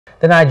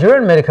The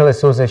Nigerian Medical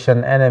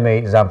Association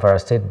NMA Zamfara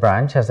State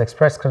Branch has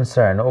expressed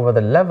concern over the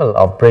level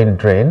of brain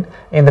drain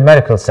in the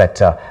medical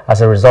sector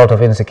as a result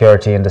of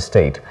insecurity in the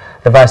state.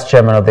 The vice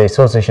chairman of the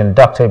association,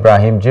 Dr.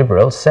 Ibrahim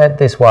Jibril, said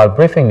this while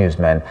briefing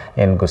newsmen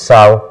in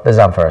Gusau, the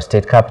Zamfara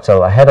state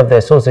capital, ahead of the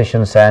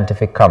association's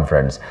scientific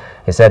conference.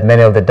 He said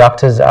many of the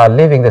doctors are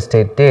leaving the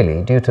state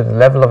daily due to the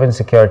level of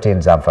insecurity in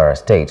Zamfara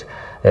state.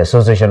 The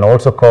association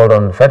also called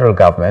on the federal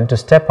government to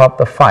step up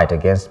the fight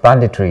against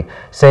banditry,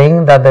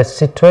 saying that the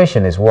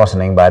situation is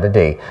worsening by the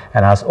day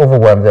and has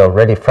overwhelmed the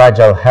already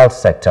fragile health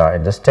sector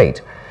in the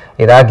state.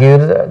 It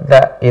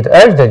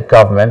urged the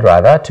government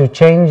to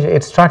change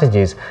its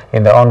strategies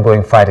in the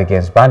ongoing fight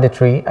against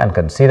banditry and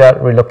consider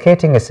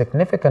relocating a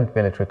significant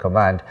military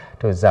command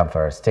to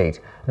Zamfara state,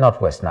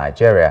 northwest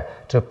Nigeria,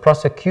 to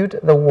prosecute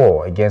the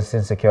war against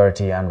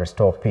insecurity and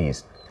restore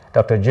peace.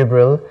 Dr.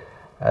 Jibril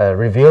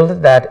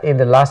revealed that in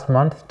the last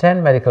month,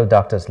 10 medical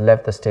doctors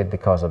left the state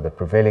because of the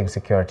prevailing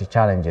security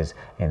challenges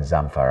in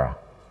Zamfara.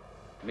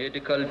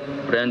 Medical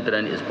brain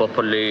drain is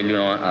popularly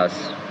known as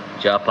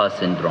Japa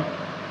syndrome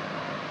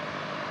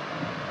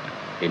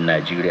in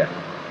Nigeria.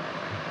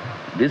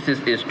 This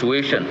is a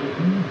situation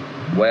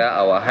where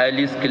our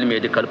highly skilled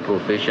medical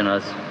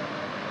professionals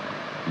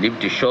leave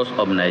the shores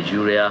of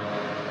Nigeria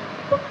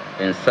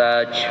in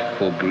search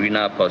for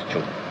greener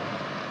pasture.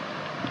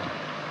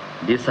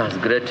 This has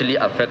greatly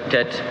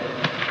affected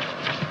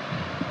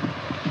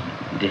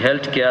the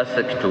healthcare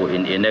sector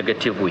in a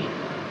negative way.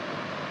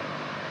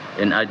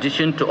 In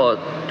addition to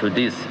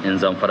this, in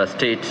Zamfara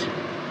state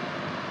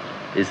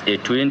is a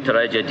twin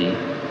tragedy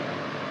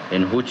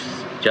in which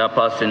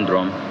Japa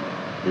syndrome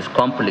is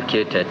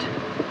complicated.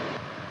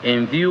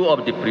 In view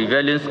of the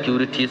prevailing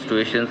security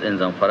situations in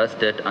Zamfara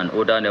state and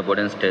other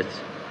neighboring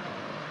states,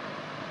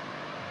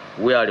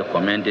 we are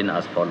recommending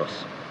as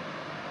follows.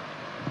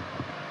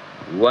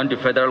 We want the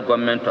federal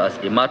government to, as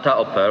a matter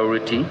of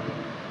priority,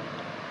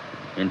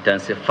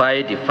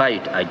 intensify the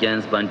fight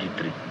against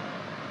banditry.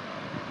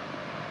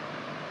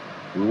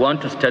 We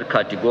want to state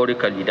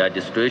categorically that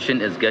the situation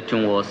is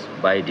getting worse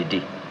by the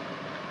day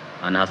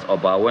and has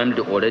overwhelmed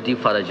the already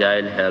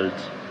fragile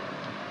health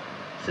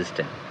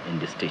system in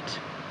the state.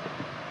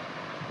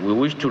 We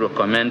wish to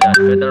recommend that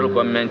the federal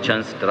government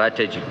change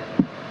strategy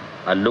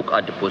and look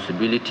at the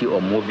possibility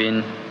of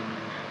moving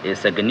a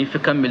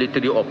significant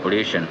military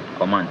operation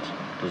command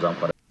to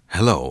Zamfara.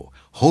 Hello,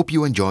 hope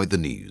you enjoyed the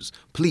news.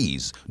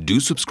 Please do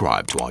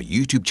subscribe to our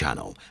YouTube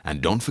channel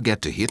and don't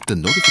forget to hit the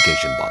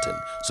notification button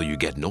so you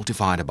get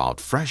notified about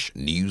fresh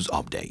news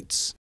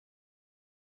updates.